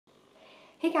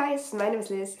Hey guys, my name is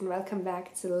Liz and welcome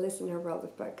back to Liz in Her World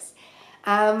of Books.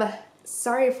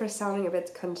 Sorry for sounding a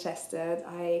bit congested.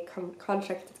 I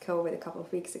contracted COVID a couple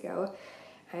of weeks ago,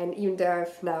 and even though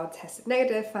I've now tested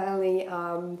negative finally,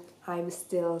 I'm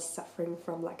still suffering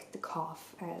from like the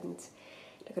cough and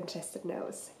the congested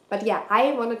nose. But yeah,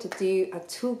 I wanted to do a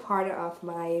two-parter of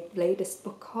my latest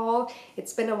book haul.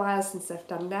 It's been a while since I've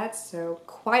done that, so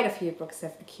quite a few books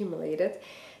have accumulated.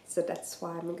 So that's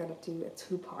why I'm gonna do a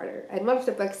two-parter. And one of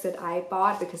the books that I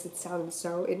bought, because it sounded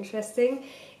so interesting,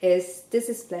 is This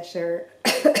Is Pleasure.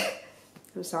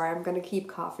 I'm sorry, I'm gonna keep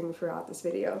coughing throughout this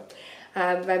video.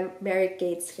 By Mary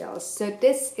Gaitskill. So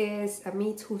this is a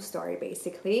Me Too story,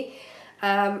 basically.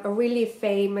 A really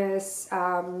famous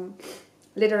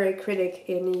literary critic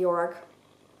in New York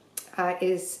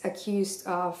is accused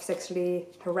of sexually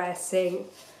harassing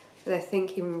and I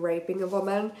think even raping a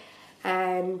woman.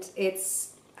 And it's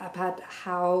about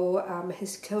how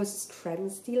his closest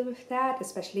friends deal with that,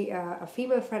 especially a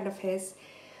female friend of his.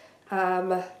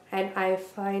 And I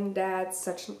find that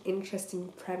such an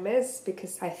interesting premise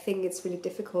because I think it's really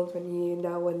difficult when you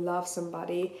know and love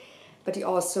somebody, but you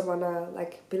also want to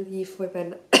like believe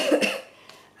women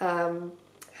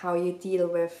how you deal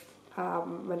with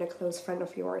when a close friend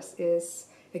of yours is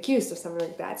accused of something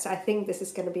like that. So I think this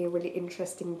is going to be a really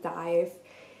interesting dive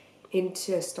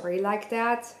into a story like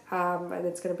that, and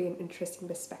it's going to be an interesting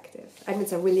perspective. And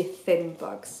it's a really thin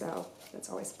book, so that's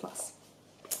always a plus.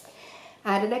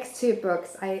 The next two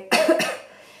books I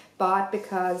bought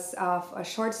because of a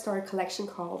short story collection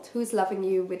called Who's Loving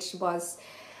You, which was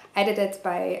edited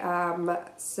by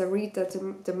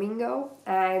Sareeta Domingo,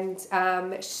 and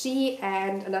she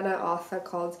and another author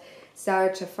called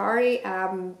Sara Jafari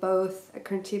both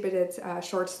contributed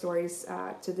short stories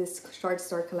to this short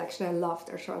story collection. I loved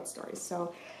their short stories,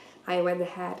 so I went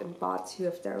ahead and bought two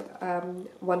of their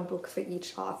one book for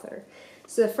each author.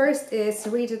 So the first is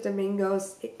Sareeta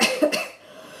Domingo's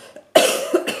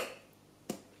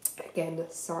again,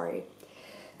 sorry,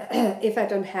 If I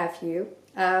Don't Have You.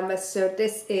 So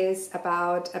this is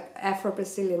about an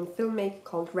Afro-Brazilian filmmaker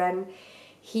called Ren.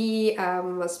 He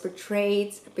was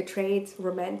betrayed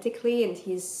romantically, and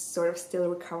he's sort of still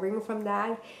recovering from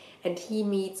that. And he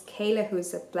meets Kayla,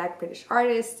 who's a Black British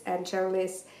artist and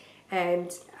journalist,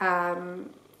 and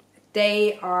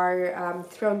they are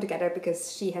thrown together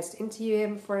because she has to interview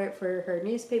him for her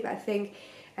newspaper, I think,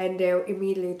 and they're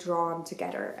immediately drawn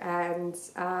together. And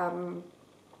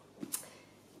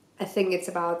I think it's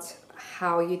about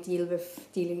how you deal with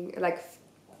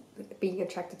being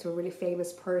attracted to a really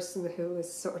famous person who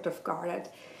is sort of guarded.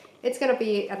 It's gonna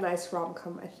be a nice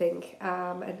rom-com, I think,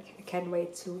 and I can't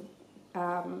wait to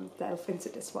delve into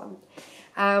this one.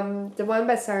 The one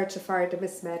by Sara Jafari, The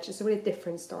Mismatch, is a really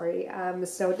different story.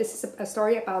 So this is a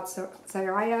story about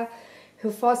Saraya,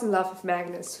 who falls in love with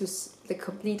Magnus, who's the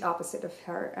complete opposite of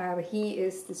her. He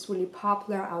is this really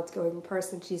popular, outgoing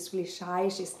person. She's really shy.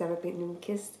 She's never been even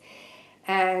kissed.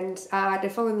 And they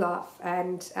fall in love,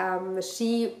 and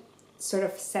she sort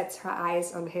of sets her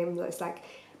eyes on him. It's like,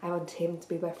 I want him to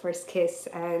be my first kiss,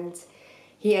 and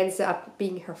he ends up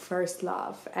being her first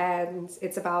love. And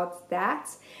it's about that,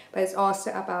 but it's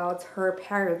also about her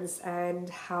parents and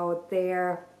how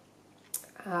their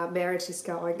marriage is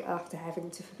going after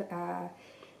having to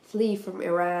flee from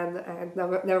Iran, and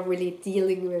never really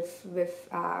dealing with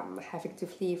having to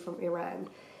flee from Iran.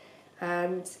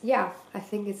 And yeah, I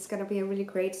think it's gonna be a really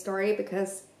great story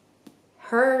because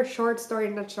her short story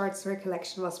in that short story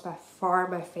collection was by far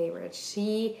my favorite.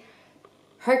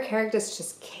 Her characters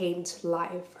just came to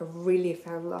life. I really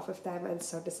fell in love with them, and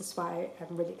so this is why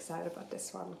I'm really excited about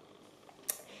this one.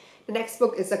 The next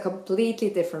book is a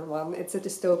completely different one. It's a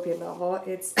dystopian novel.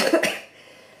 It's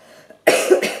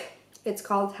it's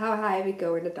called How High We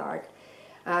Go in the Dark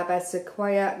by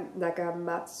Sequoia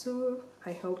Nagamatsu.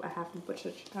 I hope I haven't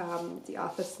butchered the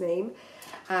author's name.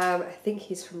 I think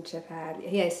he's from Japan.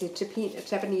 Yeah, he's a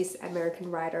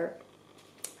Japanese-American writer.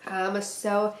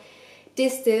 So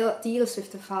this deals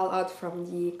with the fallout from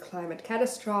the climate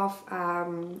catastrophe.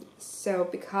 So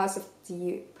because of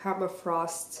the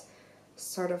permafrost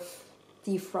sort of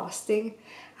defrosting,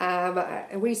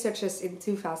 researchers in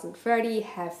 2030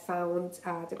 have found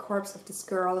the corpse of this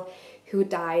girl who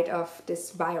died of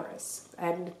this virus,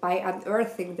 and by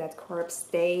unearthing that corpse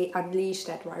they unleash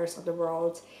that virus on the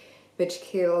world, which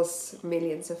kills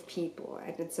millions of people,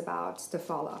 and it's about the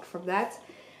fallout from that.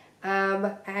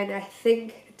 And I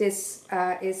think this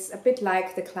is a bit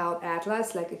like the Cloud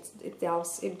Atlas, like it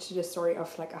delves into the story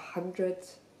of like 100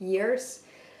 years.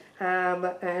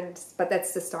 But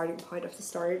that's the starting point of the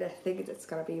story, and I think it's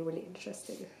going to be really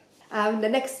interesting. The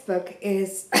next book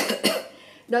is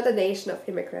Not a Nation of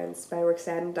Immigrants by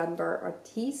Roxanne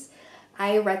Dunbar-Ortiz.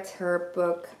 I read her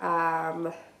book,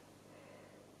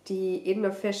 The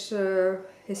Unofficial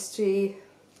History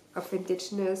of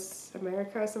Indigenous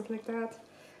America or something like that.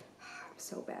 I'm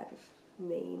so bad with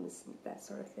names and that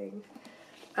sort of thing.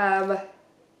 An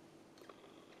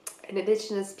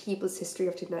Indigenous People's History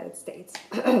of the United States.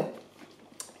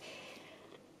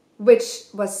 Which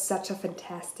was such a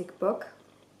fantastic book.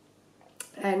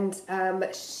 And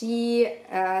she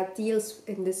deals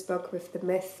in this book with the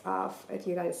myth of the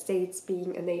United States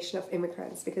being a nation of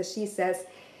immigrants, because she says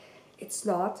it's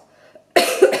not.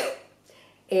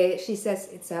 She says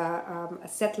it's a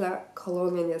settler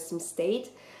colonialism state,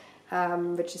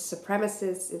 which is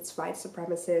supremacist, it's white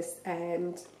supremacist,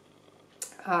 and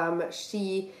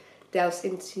she delves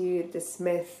into this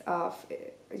myth of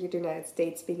the United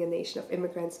States being a nation of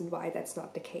immigrants and why that's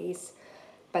not the case,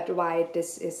 but why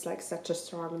this is like such a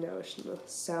strong notion.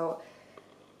 So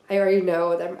I already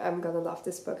know that I'm gonna love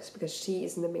this book because she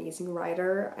is an amazing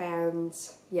writer, and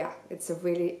yeah, it's a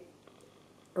really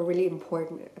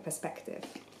important perspective.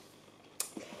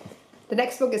 The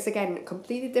next book is again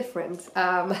completely different,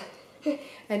 and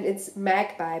it's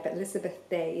Magpie by Elizabeth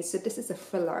Day. So this is a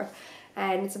thriller,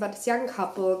 and it's about this young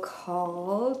couple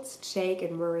called Jake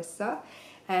and Marissa,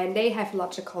 and they have a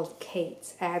lodger called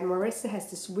Kate. And Marissa has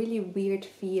this really weird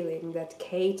feeling that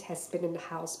Kate has been in the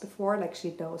house before, like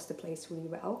she knows the place really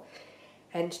well,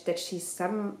 and that she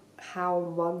somehow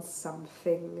wants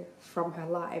something from her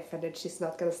life, and that she's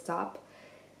not gonna stop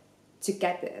to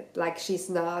get it. Like she's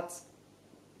not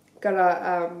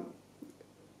gonna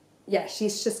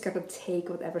she's just gonna take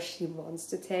whatever she wants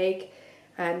to take,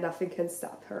 and nothing can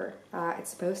stop her.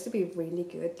 It's supposed to be really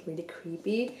good, really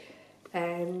creepy,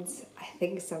 and I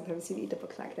think sometimes you need a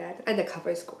book like that. And the cover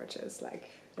is gorgeous, like,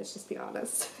 let's just be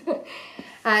honest. The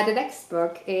next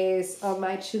book is on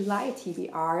my July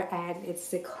TBR, and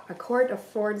it's A Court of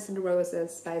Thorns and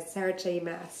Roses by Sara J.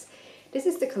 Maas. This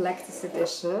is the collector's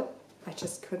edition. I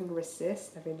just couldn't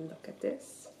resist. I mean, look at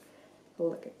this.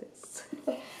 Look at this.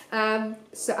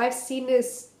 So I've seen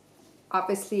this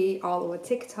obviously all over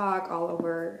TikTok, all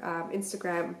over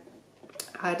Instagram.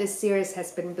 This series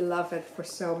has been beloved for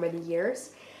so many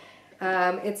years.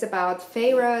 It's about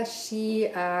Feyre. She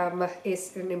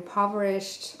is an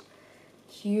impoverished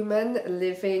human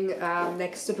living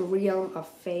next to the realm of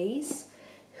Fays,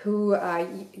 who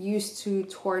used to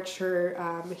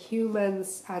torture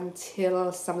humans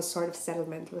until some sort of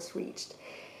settlement was reached.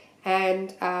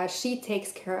 And she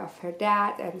takes care of her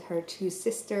dad and her two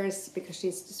sisters because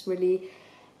she's this really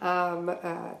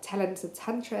talented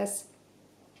huntress.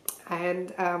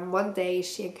 And one day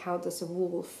she encounters a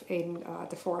wolf in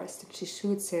the forest, and she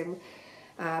shoots him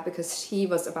because he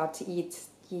was about to eat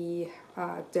the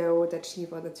doe that she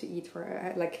wanted to eat for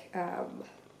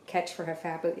catch for her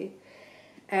family.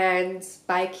 And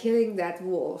by killing that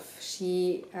wolf,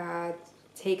 she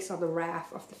takes on the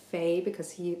wrath of the Fae,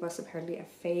 because he was apparently a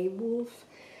Fae wolf.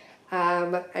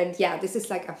 And yeah, this is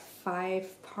like a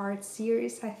 5-part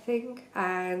series, I think.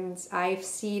 And I've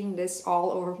seen this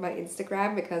all over my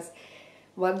Instagram because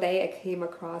one day I came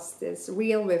across this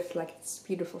reel with like this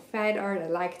beautiful fan art. I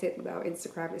liked it. Now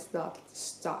Instagram is not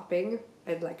stopping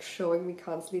and like showing me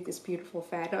constantly this beautiful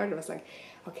fan art. And I was like,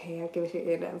 okay, I'll give it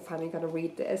in. I'm finally gonna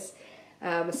read this.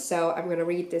 So I'm gonna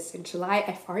read this in July.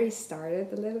 I've already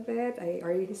started a little bit. I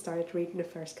already started reading the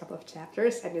first couple of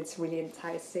chapters, and it's really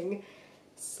enticing.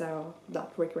 So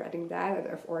not regretting that. And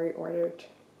I've already ordered,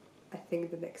 I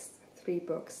think, the next 3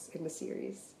 books in the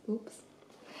series. Oops.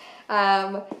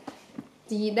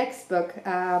 The next book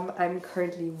I'm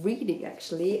currently reading,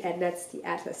 actually, and that's The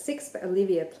Atlas 6 by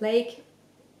Olivia Blake.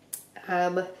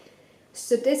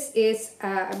 So this is,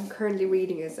 I'm currently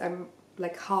reading this. I'm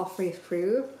like halfway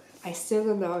through. I still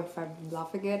don't know if I'm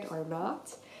loving it or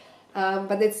not,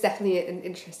 but it's definitely an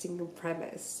interesting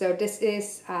premise. So this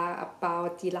is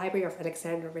about the Library of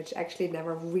Alexandria, which actually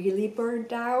never really burned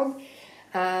down,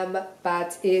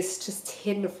 but is just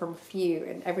hidden from view.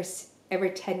 And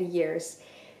every 10 years,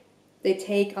 they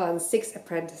take on 6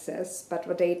 apprentices. But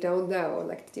what they don't know,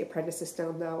 like the apprentices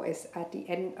don't know, is at the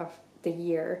end of the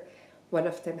year, one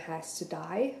of them has to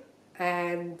die.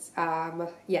 And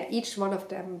each one of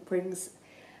them brings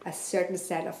a certain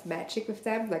set of magic with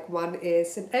them. Like one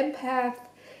is an empath.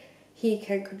 He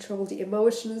can control the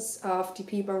emotions of the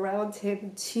people around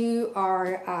him. 2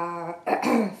 are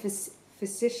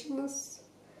physicians,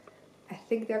 I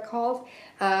think they're called.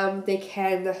 They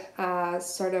can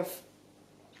sort of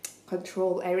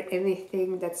control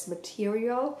anything that's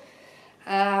material,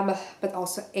 but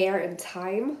also air and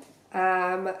time.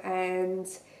 And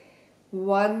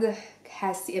one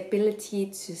has the ability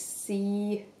to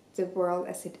see the world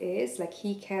as it is. Like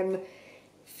he can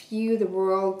view the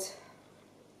world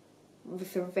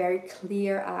with a very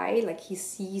clear eye, like he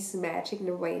sees magic in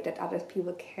a way that other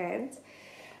people can't.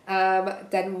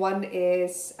 Then one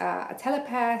is a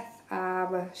telepath.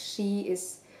 She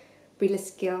is really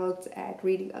skilled at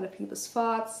reading other people's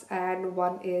thoughts, and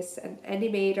one is an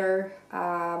animator.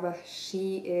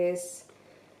 She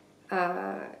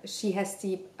has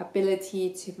the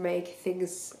ability to make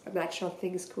things, natural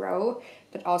things grow,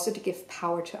 but also to give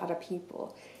power to other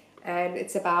people. And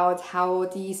it's about how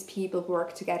these people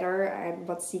work together and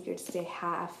what secrets they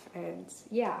have. And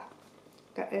yeah,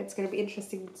 it's going to be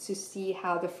interesting to see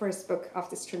how the first book of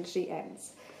this trilogy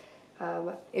ends.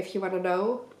 If you want to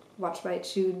know, watch my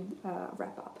June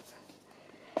wrap up.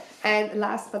 And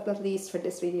last but not least, for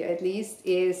this video at least,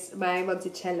 is my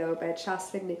Monticello by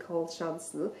Jocelyn, Nicole,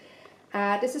 Johnson.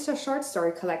 This is a short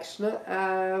story collection,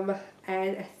 and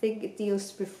I think it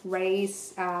deals with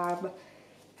race and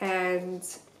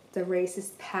the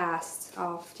racist past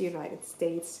of the United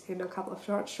States in a couple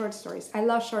of short stories. I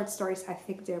love short stories. I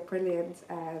think they're brilliant,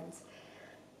 and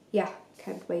yeah,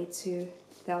 can't wait to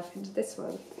delve into this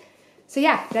one. So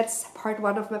yeah, that's part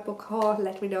 1 of my book haul.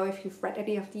 Let me know if you've read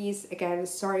any of these. Again,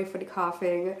 sorry for the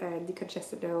coughing and the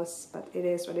congested nose, but it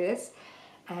is what it is.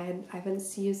 And I will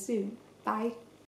see you soon. Bye.